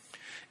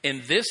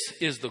 And this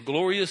is the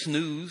glorious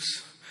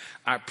news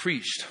I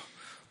preached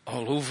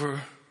all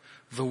over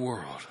the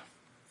world.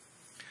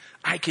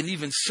 I can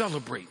even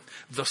celebrate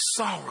the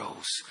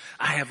sorrows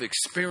I have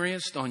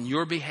experienced on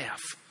your behalf.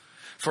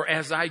 For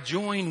as I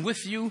join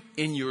with you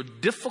in your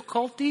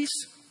difficulties,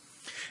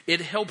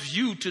 it helps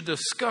you to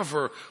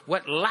discover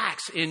what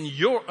lacks in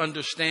your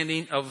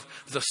understanding of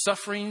the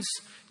sufferings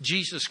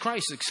Jesus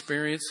Christ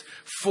experienced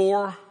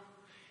for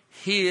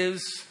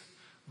his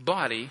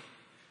body,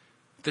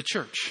 the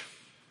church.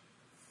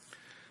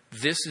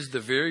 This is the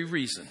very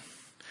reason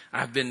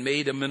I've been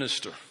made a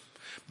minister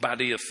by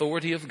the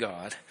authority of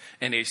God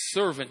and a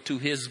servant to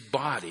his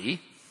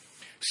body,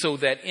 so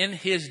that in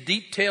his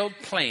detailed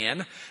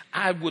plan,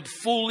 I would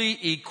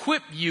fully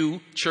equip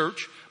you,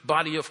 church,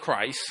 body of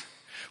Christ,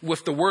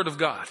 with the word of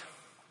God.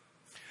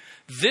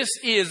 This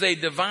is a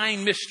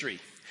divine mystery,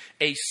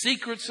 a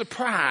secret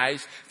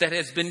surprise that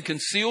has been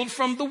concealed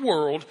from the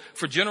world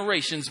for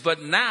generations,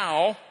 but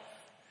now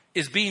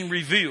is being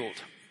revealed,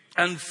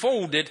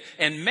 unfolded,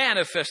 and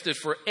manifested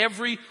for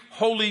every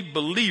holy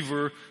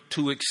believer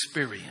to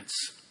experience.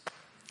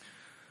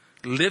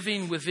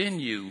 Living within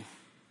you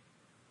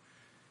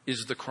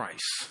is the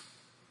Christ,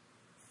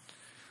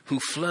 who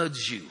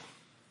floods you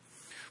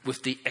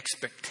with the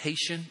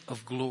expectation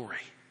of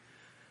glory.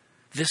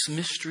 This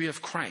mystery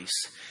of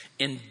Christ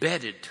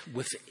embedded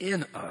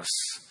within us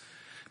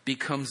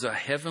becomes a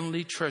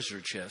heavenly treasure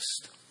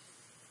chest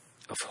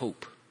of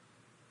hope,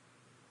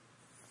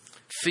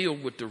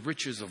 filled with the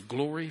riches of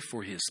glory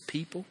for his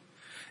people.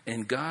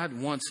 And God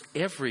wants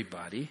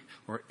everybody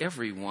or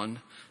everyone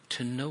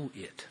to know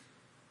it.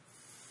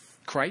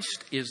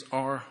 Christ is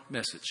our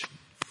message.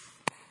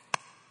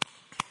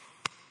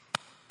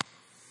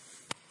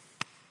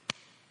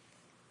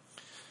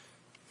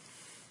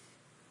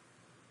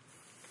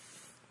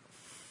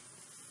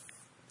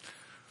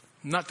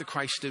 Not the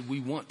Christ that we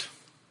want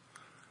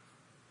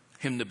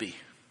him to be,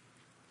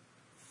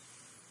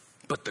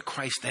 but the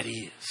Christ that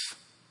he is.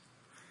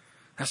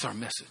 That's our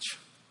message.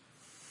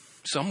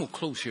 So I'm going to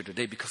close here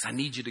today because I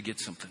need you to get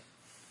something.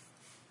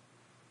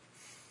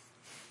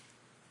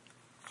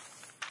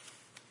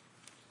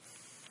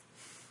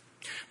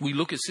 We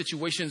look at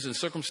situations and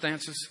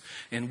circumstances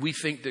and we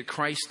think that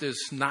Christ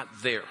is not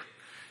there.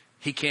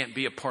 he can't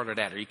be a part of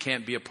that, or he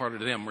can't be a part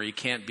of them, or he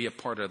can't be a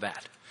part of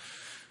that.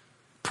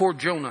 Poor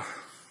Jonah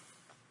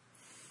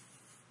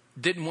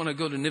didn't want to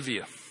go to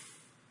Nineveh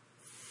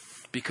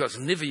because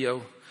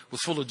Nineveh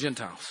was full of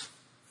Gentiles.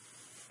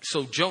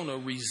 So Jonah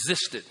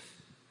resisted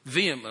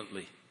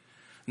vehemently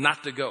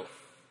not to go.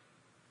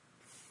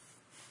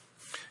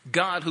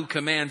 God, who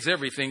commands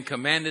everything,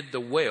 commanded the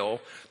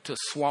whale to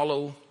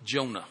swallow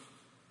Jonah.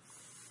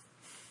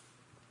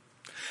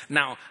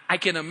 Now, I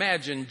can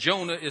imagine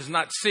Jonah is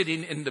not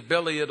sitting in the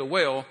belly of the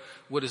whale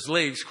with his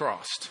legs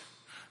crossed,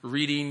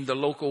 reading the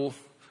local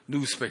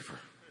newspaper.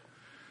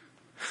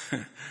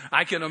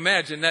 I can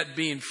imagine that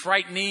being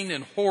frightening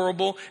and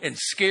horrible and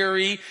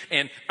scary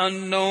and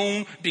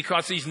unknown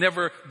because he's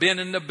never been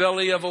in the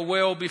belly of a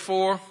whale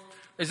before.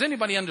 Is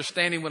anybody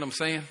understanding what I'm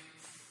saying?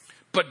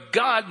 But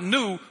God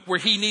knew where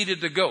he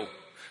needed to go.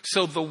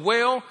 So the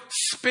whale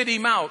spit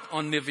him out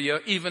on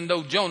Nineveh, even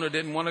though Jonah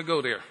didn't want to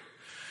go there.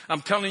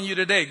 I'm telling you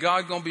today,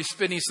 God's going to be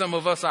spitting some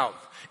of us out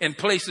in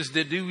places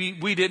that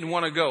we didn't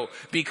want to go.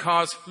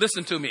 Because,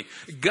 listen to me,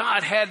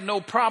 God had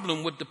no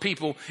problem with the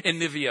people in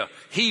Nineveh.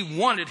 He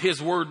wanted his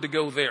word to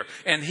go there.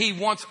 And he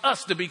wants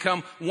us to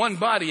become one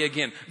body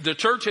again. The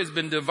church has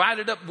been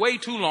divided up way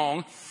too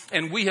long.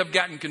 And we have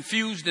gotten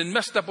confused and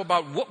messed up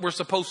about what we're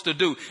supposed to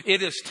do.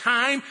 It is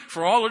time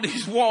for all of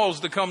these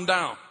walls to come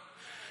down.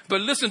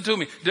 But listen to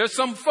me. There's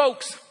some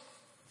folks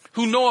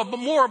who know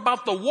more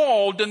about the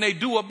wall than they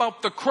do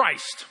about the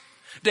Christ.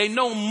 They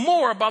know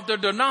more about their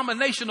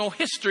denominational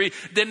history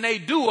than they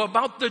do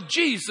about the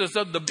Jesus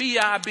of the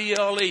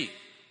Bible.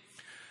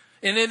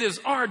 And it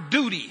is our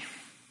duty.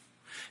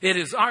 It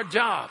is our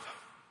job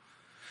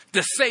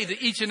to say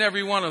to each and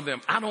every one of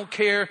them, I don't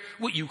care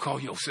what you call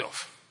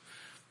yourself.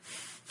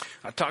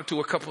 I talked to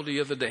a couple the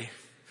other day.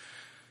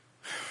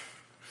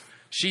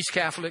 She's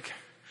Catholic.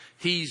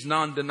 He's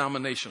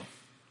non-denominational.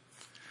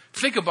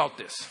 Think about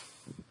this.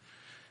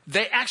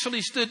 They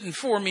actually stood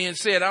before me and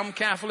said, I'm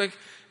Catholic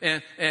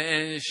and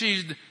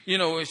she's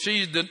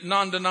the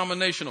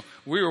non-denominational.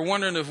 We were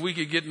wondering if we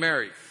could get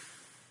married.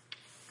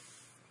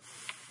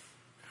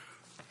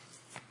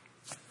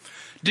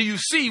 Do you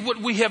see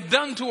what we have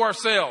done to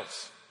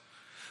ourselves?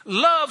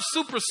 Love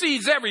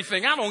supersedes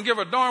everything. I don't give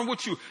a darn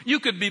what you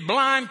could be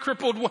blind,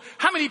 crippled.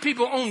 How many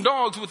people own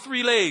dogs with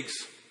 3 legs?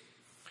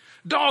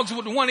 Dogs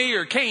with 1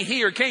 ear, can't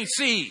hear, can't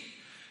see.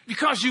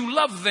 Because you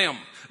love them.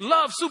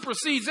 Love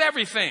supersedes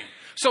everything.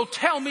 So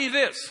tell me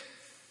this.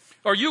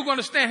 Are you going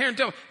to stand here and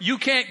tell me you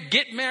can't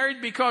get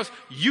married because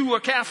you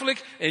are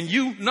Catholic and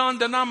you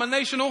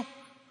non-denominational?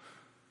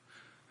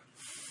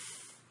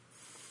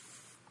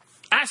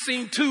 I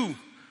seen 2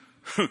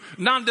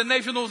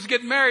 non-denominationals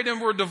get married and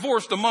were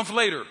divorced a month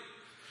later.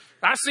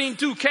 I seen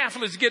 2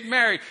 Catholics get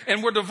married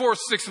and were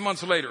divorced 6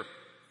 months later.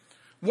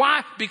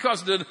 Why?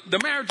 Because the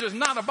marriage is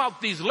not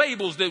about these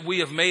labels that we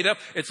have made up.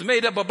 It's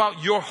made up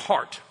about your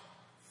heart.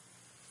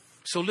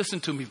 So listen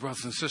to me,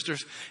 brothers and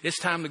sisters. It's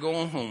time to go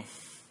on home.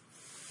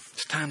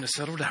 It's time to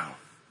settle down.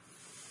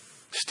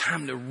 It's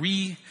time to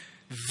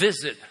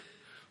revisit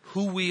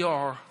who we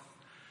are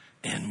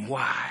and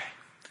why.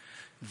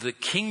 The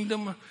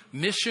kingdom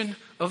mission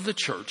of the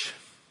church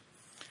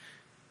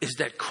is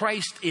that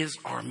Christ is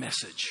our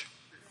message.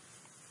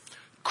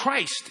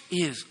 Christ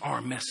is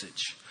our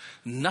message.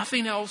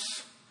 Nothing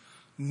else,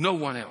 no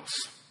one else.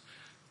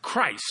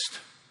 Christ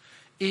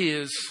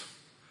is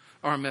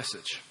our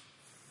message.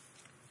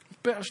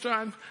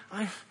 Pastor,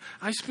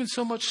 I spent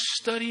so long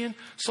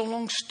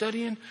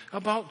studying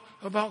about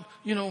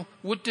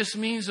what this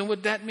means and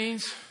what that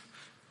means.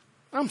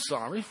 I'm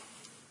sorry.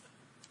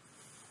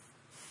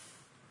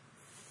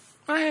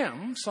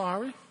 I'm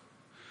sorry.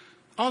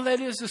 All that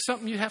is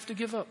something you have to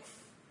give up.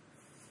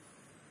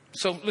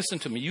 So listen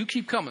to me. You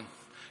keep coming.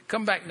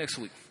 Come back next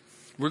week.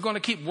 We're going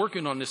to keep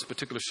working on this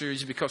particular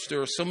series because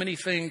there are so many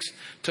things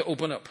to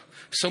open up,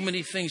 so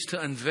many things to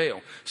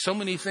unveil, so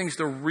many things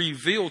to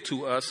reveal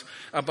to us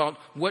about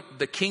what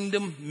the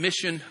kingdom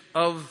mission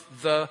of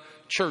the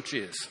church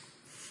is.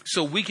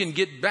 So we can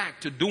get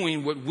back to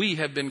doing what we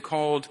have been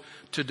called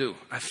to do.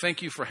 I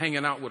thank you for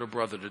hanging out with a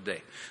brother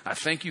today. I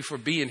thank you for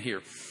being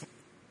here.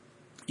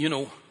 You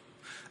know,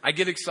 I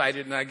get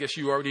excited, and I guess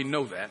you already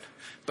know that,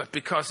 but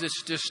because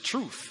it's just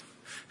truth.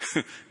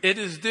 It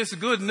is this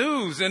good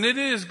news, and it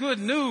is good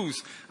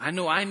news. I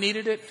know I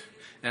needed it,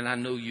 and I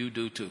know you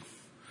do too.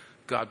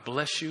 God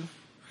bless you.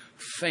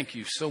 Thank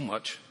you so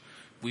much.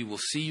 We will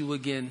see you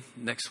again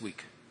next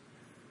week.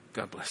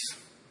 God bless.